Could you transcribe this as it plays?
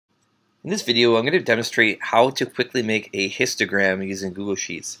In this video, I'm going to demonstrate how to quickly make a histogram using Google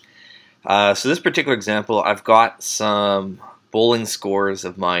Sheets. So this particular example, I've got some bowling scores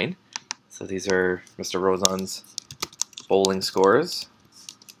of mine. So these are Mr. Rozon's bowling scores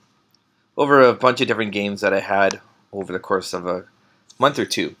over a bunch of different games that I had over the course of a month or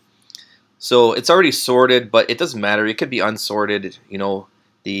two. So it's already sorted, but it doesn't matter. It could be unsorted. You know,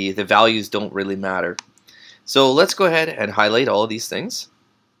 the values don't really matter. So let's go ahead and highlight all of these things.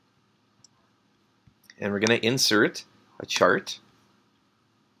 And we're going to insert a chart.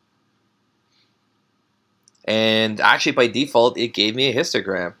 And actually, by default, it gave me a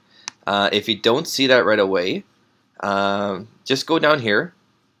histogram. If you don't see that right away, just go down here.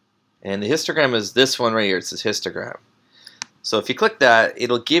 And the histogram is this one right here. It says histogram. So if you click that,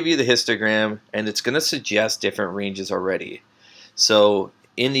 it'll give you the histogram, and it's going to suggest different ranges already. So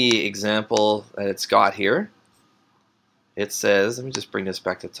in the example that it's got here, it says, let me just bring this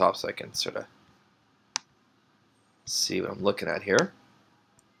back to the top so I can sort of see what I'm looking at here.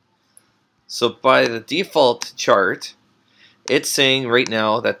 So by the default chart, it's saying right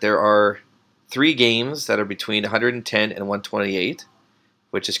now that there are 3 games that are between 110 and 128,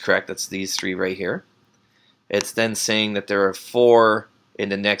 which is correct. That's these 3 right here. It's then saying that there are 4 in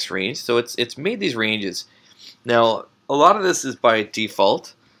the next range. So it's made these ranges. Now, a lot of this is by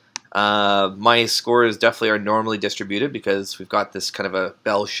default. My scores definitely are normally distributed because we've got this kind of a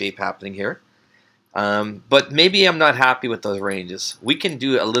bell shape happening here. But maybe I'm not happy with those ranges. We can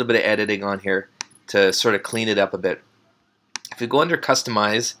do a little bit of editing on here to sort of clean it up a bit. If we go under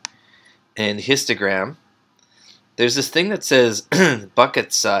Customize and Histogram, there's this thing that says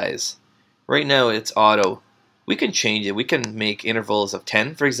bucket size. Right now it's auto. We can change it. We can make intervals of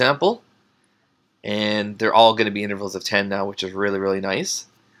 10, for example. And they're all going to be intervals of 10 now, which is really, really nice.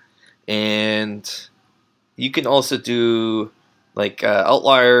 And you can also do like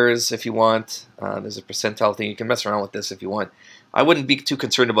outliers if you want. There's a percentile thing. You can mess around with this if you want. I wouldn't be too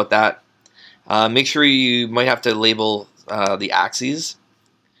concerned about that. Make sure you might have to label the axes.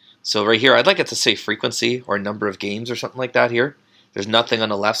 So right here, I'd like it to say frequency or number of games or something like that here. There's nothing on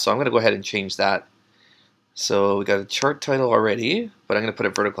the left, so I'm going to go ahead and change that. So we got a chart title already, but I'm going to put a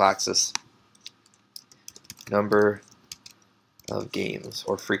vertical axis. Number of games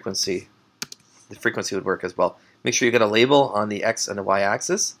or frequency. The frequency would work as well. Make sure you get a label on the X and the Y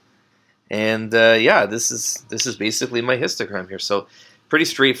axis. And yeah, this is basically my histogram here. So pretty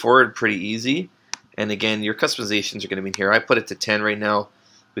straightforward, pretty easy. And again, your customizations are going to be in here. I put it to 10 right now.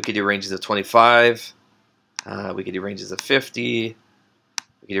 We could do ranges of 25. We could do ranges of 50.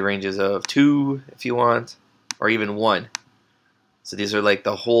 We could do ranges of 2 if you want, or even 1. So these are like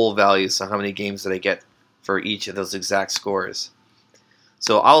the whole values. So how many games did I get for each of those exact scores?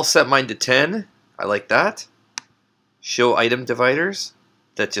 So I'll set mine to 10. I like that. Show item dividers.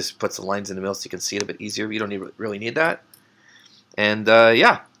 That just puts the lines in the middle so you can see it a bit easier. You don't really need that. And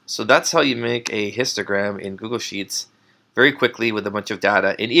yeah, so that's how you make a histogram in Google Sheets very quickly with a bunch of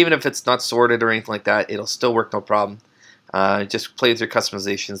data. And even if it's not sorted or anything like that, it'll still work no problem. Just play with your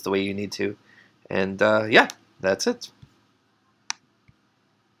customizations the way you need to. And yeah, that's it.